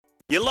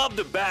You love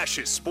to bash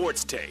his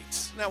sports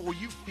takes. Now, will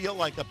you feel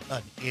like an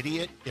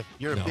idiot if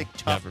you're No, a big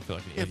tough? never feel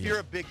like an if idiot. you're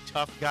a big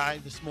tough guy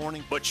this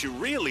morning, But you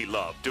really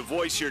love to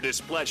voice your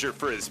displeasure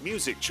for his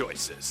music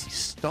choices. he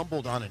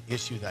stumbled on an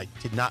issue that I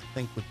did not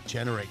think would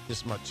generate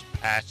this much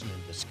passion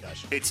and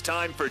discussion. It's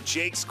time for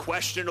Jake's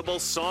questionable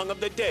song of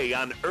the day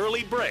on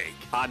Early Break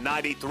on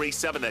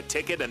 93.7 The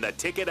Ticket and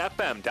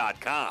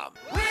theticketfm.com.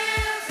 We'll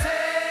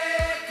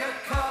take a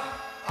cup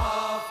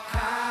of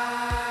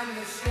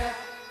kindness yet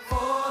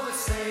for the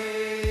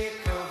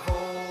sake of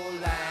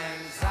old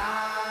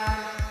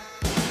anxiety.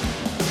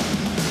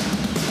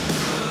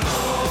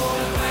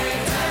 Old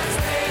acquaintance,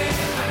 they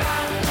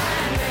forgot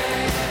and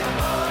never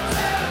more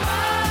to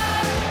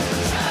mind.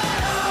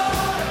 Should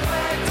old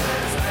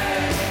acquaintance,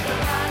 they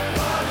forgot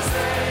for the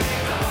sake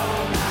of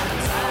old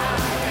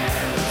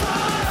anxiety.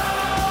 For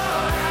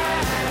old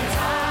anxiety, for old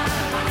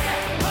anxiety.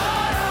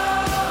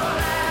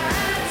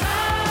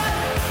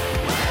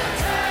 We'll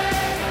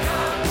take a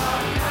cup of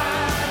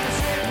kindness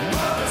yet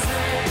for the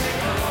sake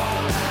of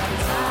old anxiety. For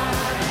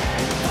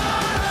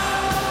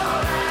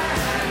old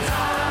anxiety, for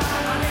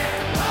old anxiety.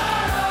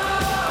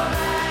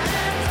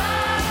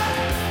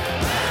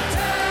 We'll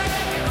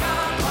take a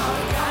cup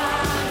of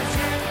kindness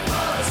yet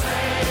for the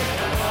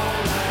sake of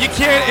old You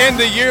can't end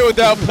the year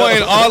without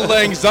playing Auld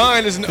Lang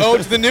Syne as an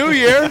ode to the new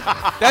year.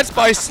 That's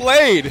by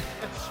Slade.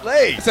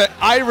 Slade. It's an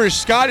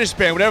Irish-Scottish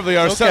band, whatever they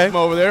are, Okay. something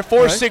over there.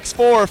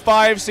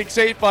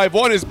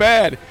 464-56851 is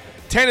bad.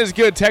 10 is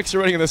good. Text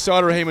rating in the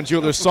Sauter Heyman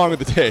Jewelers Song of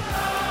the Day.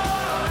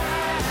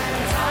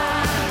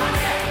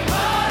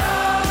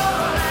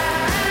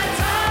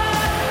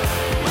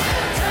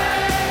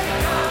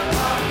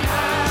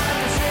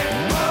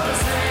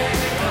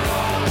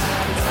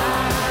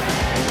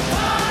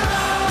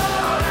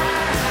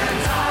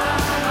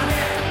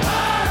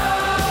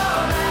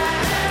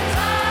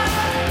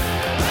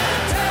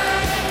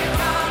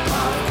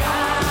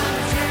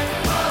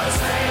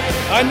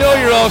 I know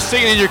you're all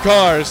singing in your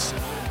cars.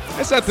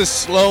 That's not the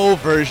slow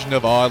version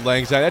of Auld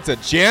Lang Syne. That's a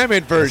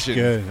jamming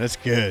version That's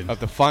good. of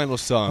the final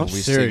song I'm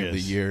we sing of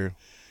the serious. year.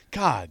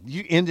 God,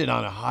 you ended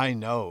on a high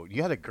note.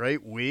 You had a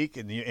great week,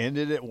 and you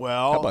ended it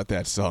well. How about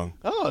that song?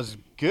 Oh, it's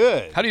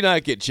good. How do you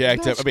not get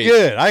jacked That's up? I mean,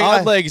 good.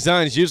 Auld Lang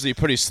Syne is usually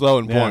pretty slow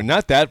and boring. Yeah.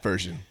 Not that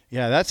version.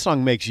 Yeah, that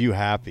song makes you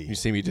happy. You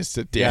see me just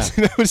sit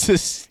dancing. That was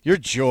just Your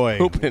joy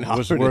Hooping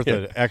was hard, worth yeah.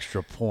 an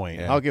extra point.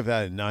 Yeah. I'll give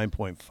that a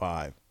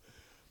 9.5.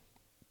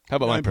 How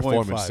about my 9.5.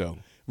 performance, though?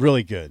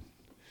 Really good.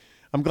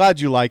 I'm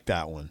glad you liked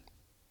that one.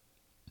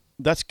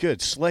 That's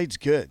good. Slade's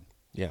good.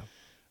 Yeah.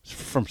 It's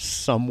from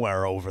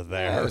somewhere over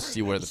there. Let's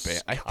see where the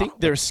band. I think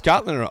they're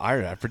Scotland or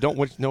Ireland. I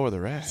don't know where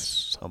they're at.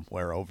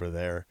 Somewhere over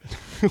there.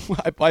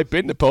 I've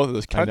been to both of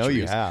those I countries. know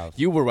you have.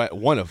 You were at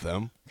one of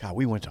them. God,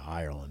 we went to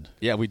Ireland.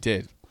 Yeah, we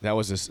did. That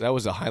was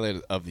a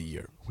highlight of the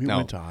year. We Now,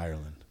 went to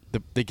Ireland.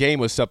 the game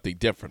was something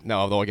different. Now,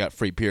 although I got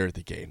free beer at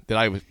the game,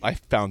 I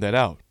found that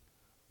out.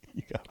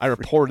 I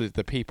reported it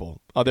to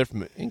people. Oh, they're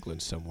from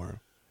England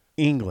somewhere.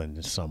 England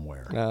is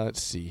somewhere.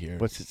 Let's see here.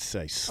 What's it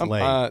say?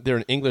 Slade. They're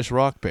an English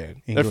rock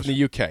band. They're from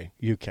the UK.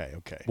 UK,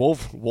 okay.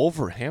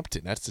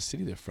 Wolverhampton. That's the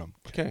city they're from.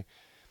 Okay.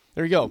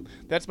 There you go.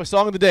 That's my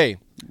song of the day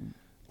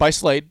by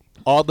Slade.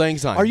 Auld Lang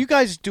Syne. Are you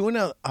guys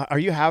are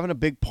you having a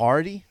big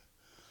party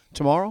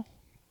tomorrow?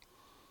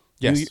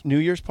 Yes. New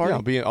Year's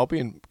party? Yeah, I'll be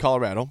in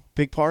Colorado.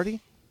 Big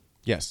party?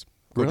 Yes.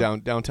 Go Really?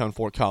 downtown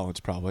Fort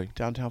Collins probably.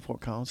 Downtown Fort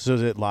Collins. So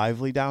is it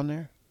lively down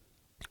there?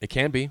 It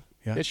can be.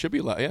 Yeah. It should be.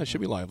 It should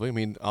be lively. I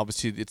mean,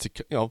 obviously, it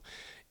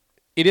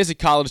is a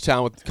college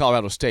town with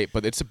Colorado State,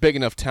 but it's a big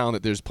enough town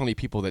that there's plenty of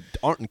people that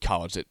aren't in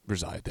college that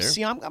reside there.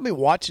 See, I'm going to be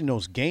watching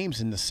those games,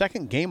 and the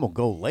second game will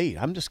go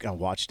late. I'm just going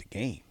to watch the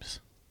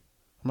games.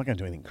 I'm not going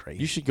to do anything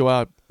crazy. You should go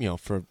out,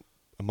 for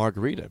a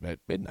margarita at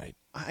midnight.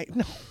 I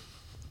no.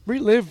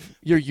 Relive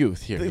your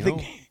youth here.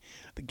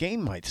 The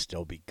game might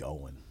still be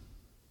going.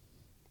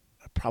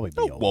 It'll probably be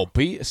No, over. it won't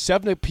be. A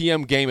 7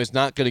 p.m. game is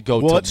not going to go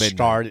Will till it midnight.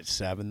 start at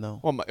 7, though?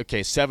 Well,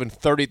 okay,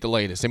 7:30 at the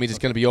latest. That means it's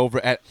going to be over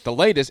at the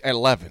latest at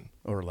 11.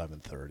 Or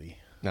 11:30?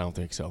 I don't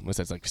think so. Unless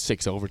that's like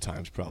 6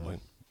 overtimes, probably.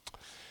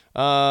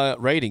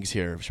 Ratings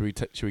here. Should we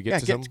get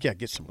to some?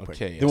 Get some quick.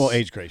 Okay, Then we'll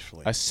age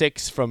gracefully. A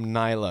 6 from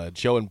Nyla.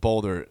 Joe in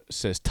Boulder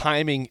says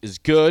timing is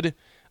good.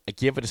 I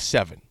give it a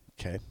 7.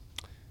 Okay.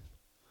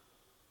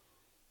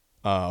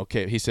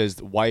 Okay, he says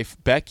wife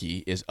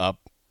Becky is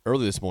up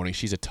early this morning.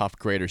 She's a tough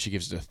grader. She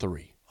gives it a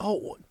 3.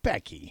 Oh,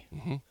 Becky.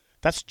 Mm-hmm.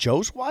 That's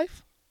Joe's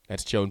wife?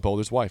 That's Joe in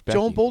Boulder's wife, Becky.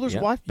 Joe in Boulder's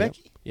Yep, wife, yep,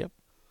 Becky? Yep.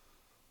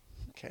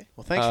 Okay.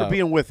 Well, thanks for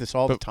being with us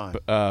all the time.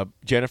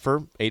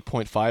 Jennifer,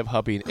 8.5,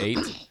 hubby an 8.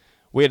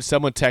 We had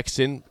someone text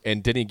in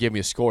and didn't give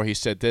me a score. He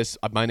said this,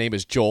 my name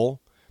is Joel.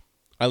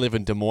 I live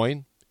in Des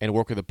Moines and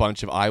work with a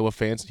bunch of Iowa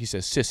fans. He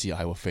says, sissy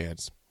Iowa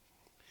fans.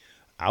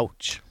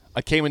 Ouch.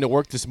 I came into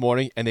work this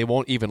morning and they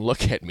won't even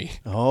look at me.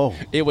 Oh.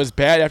 It was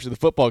bad after the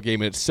football game,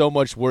 and it's so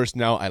much worse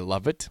now. I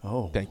love it.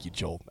 Oh. Thank you,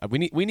 Joel.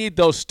 We need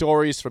those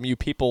stories from you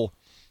people.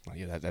 Well,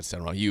 yeah, that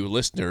sounded wrong. You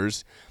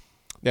listeners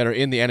that are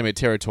in the enemy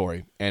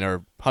territory and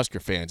are Husker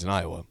fans in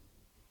Iowa.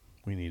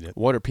 We need it.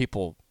 What are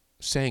people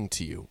saying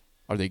to you?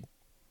 Are they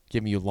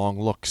giving you long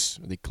looks.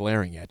 Are they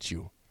glaring at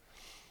you?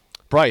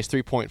 Bryce,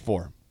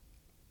 3.4.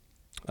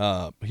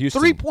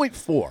 Houston.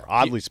 3.4,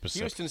 oddly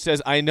specific. Houston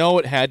says, I know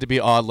it had to be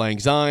Auld Lang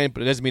Syne,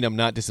 but it doesn't mean I'm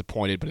not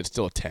disappointed, but it's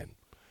still a 10.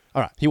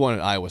 All right. He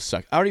wanted Iowa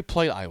Sucks. I already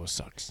played Iowa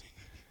Sucks.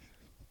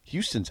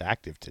 Houston's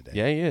active today.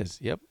 Yeah, he is.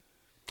 Yep.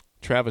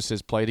 Travis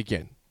says, play it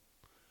again.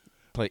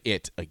 Play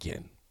it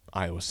again.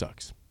 Iowa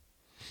Sucks.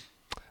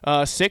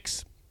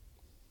 6.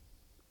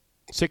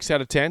 6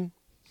 out of 10.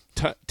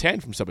 10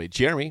 from somebody.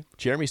 Jeremy.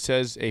 Jeremy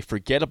says a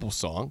forgettable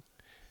song,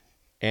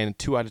 and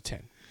 2 out of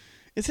 10.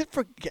 Is it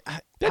for?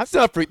 That's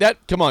not for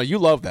that. Come on, you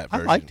love that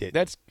version. I liked it.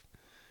 That's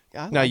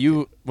I now liked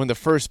you it. when the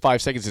first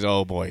 5 seconds is,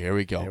 oh boy, here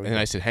we go. Here we And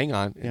go. I said, hang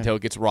on Yeah. until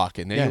it gets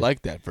rocking. Then Yeah. you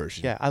like that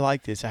version. Yeah, I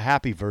liked it. It's a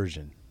happy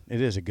version.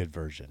 It is a good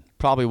version.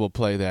 Probably will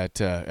play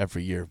that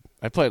every year.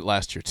 I played it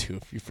last year too.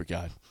 If you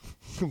forgot,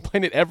 I'm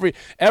playing it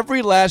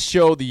every last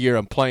show of the year.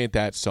 I'm playing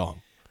that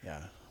song.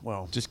 Yeah.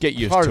 Well, Just get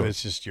used part to of it.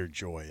 it's just your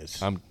joy is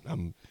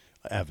I'm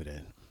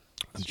evident.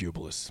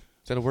 jubilous.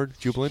 Is that a word?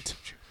 Jubilant.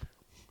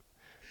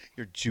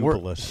 You're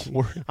jubilous.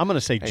 Word- I'm going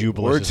to say Hey,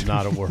 jubilous words- is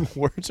not a word.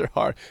 Words are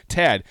hard.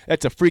 Tad,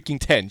 that's a freaking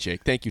 10,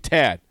 Jake. Thank you,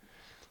 Tad.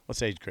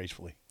 Let's age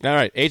gracefully. All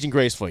right, Aging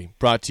Gracefully,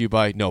 brought to you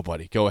by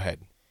Nobody. Go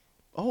ahead.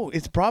 Oh,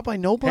 it's brought by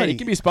nobody. Hey, it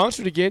can be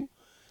sponsored again.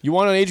 You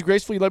want to Age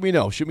Gracefully? Let me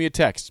know. Shoot me a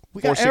text.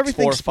 We got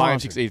everything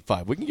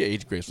 464-5685. We can get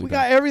Age Gracefully. we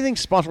done. got everything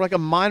sponsored. We're like a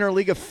minor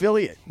league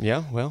affiliate.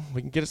 Yeah, well,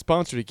 we can get it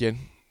sponsored again.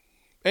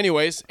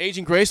 Anyways,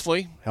 Aging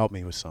Gracefully. Help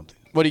me with something.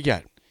 What do you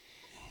got?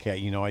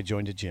 Okay, I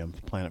joined a gym,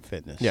 Planet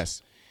Fitness.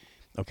 Yes.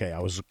 Okay, I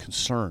was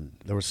concerned.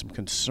 There was some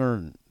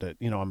concern that,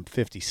 I'm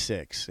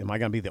 56. Am I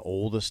going to be the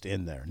oldest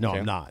in there? No, Okay.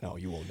 I'm not. No,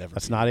 you will never.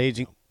 That's be. not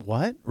aging.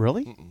 What?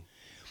 Really?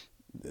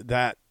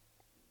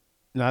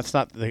 That's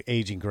not the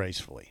aging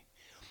gracefully.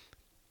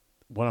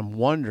 What I'm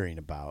wondering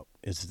about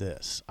is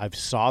this. I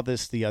saw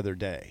this the other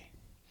day,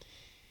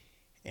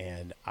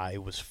 and I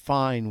was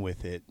fine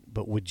with it.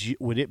 But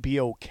would it be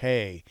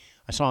okay?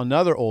 I saw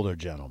another older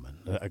gentleman,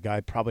 a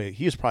guy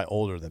he was probably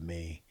older than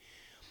me.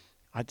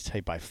 I'd say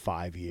by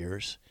 5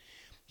 years.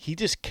 He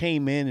just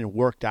came in and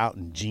worked out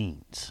in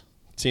jeans.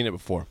 Seen it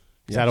before.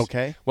 Is that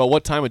okay? Well,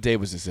 what time of day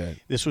was this at?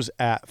 This was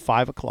at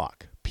 5:00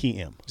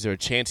 p.m. Is there a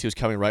chance he was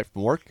coming right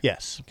from work?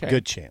 Yes, Okay.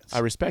 good chance. I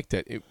respect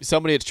it.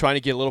 Somebody that's trying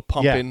to get a little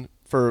pump Yeah. in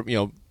for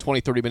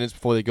 20, 30 minutes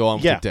before they go on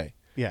Yeah. for the day.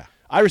 Yeah.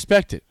 I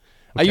respect it.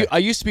 Okay. I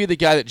used to be the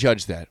guy that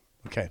judged that.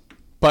 Okay.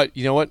 But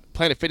you know what?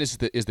 Planet Fitness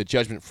is the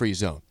judgment-free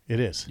zone. It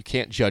is. You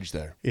can't judge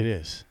there. It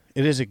is.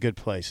 It is a good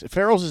place.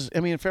 Farrell's is.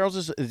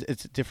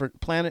 It's a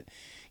different planet.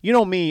 You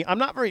know me. I'm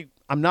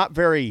not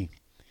very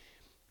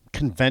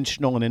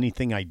conventional in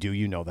anything I do.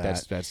 You know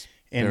that. That's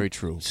And very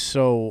true.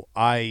 So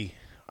I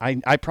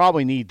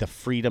probably need the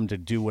freedom to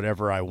do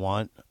whatever I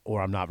want,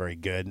 or I'm not very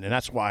good, and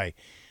that's why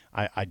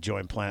I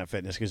joined Planet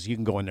Fitness, because you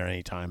can go in there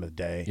any time of the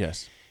day.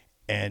 Yes.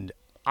 And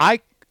I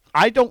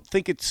don't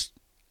think it's.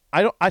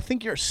 I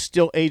think you're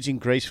still aging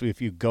gracefully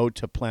if you go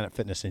to Planet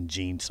Fitness in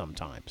jeans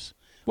sometimes.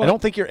 Well, I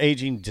don't think you're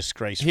aging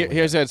disgracefully.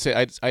 Here's what I'd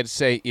say. I'd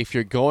say if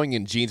you're going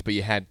in jeans but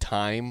you had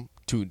time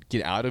to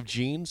get out of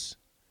jeans,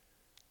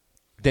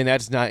 then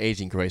that's not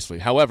aging gracefully.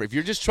 However, if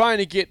you're just trying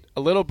to get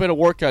a little bit of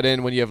workout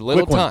in when you have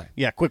little quick one. time,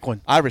 Yeah, quick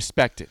one. I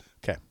respect it.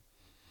 Okay.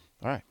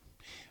 All right.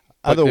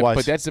 But Otherwise,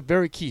 but that's a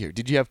very key here.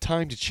 Did you have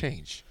time to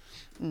change?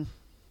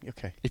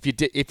 okay.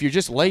 If you're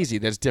just lazy,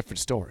 that's a different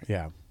story.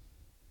 Yeah.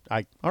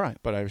 All right.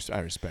 But I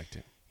respect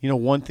it.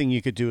 One thing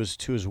you could do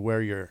is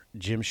wear your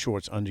gym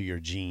shorts under your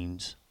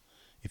jeans.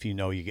 If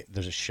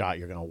there's a shot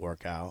you're going to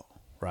work out,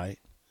 right?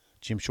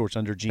 Gym shorts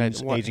under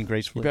jeans, And what- aging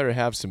gracefully. You better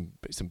have some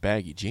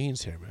baggy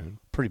jeans here, man.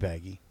 Pretty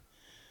baggy.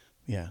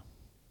 Yeah.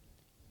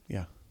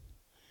 Yeah.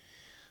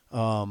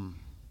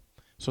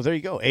 So there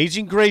you go.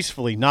 Aging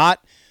gracefully, not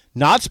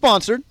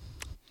sponsored.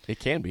 It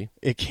can be.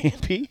 It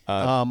can't be.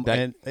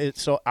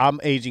 So I'm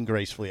aging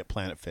gracefully at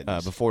Planet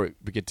Fitness. Before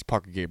we get to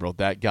Parker Gabriel,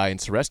 that guy in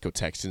Ceresco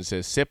texts and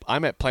says, "Sip,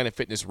 I'm at Planet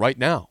Fitness right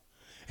now,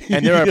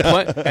 and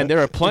there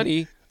are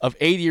plenty of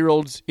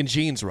 80-year-olds in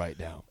jeans right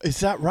now. Is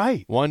that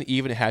right? One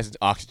even has an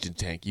oxygen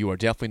tank. You are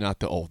definitely not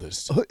the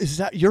oldest."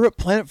 You're at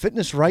Planet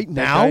Fitness right That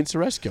now? guy in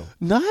Ceresco.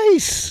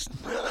 Nice.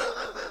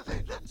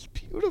 That's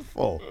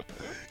beautiful.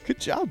 Good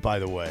job, by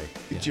the way.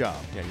 Good job.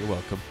 Yeah, you're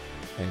welcome.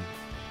 And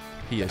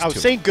he is I was too.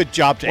 saying good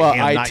job to well,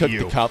 him, I not took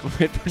you. the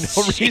compliment for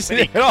no reason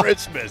Shitty at all.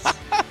 Christmas.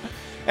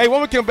 Hey,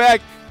 when we come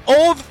back,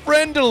 old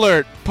friend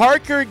alert.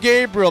 Parker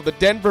Gabriel, the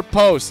Denver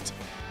Post,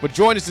 would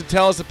join us to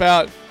tell us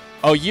about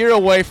a year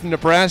away from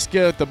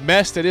Nebraska, the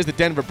mess that is the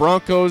Denver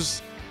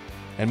Broncos,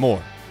 and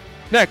more.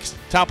 Next,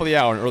 top of the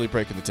hour, an early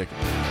break in the ticket.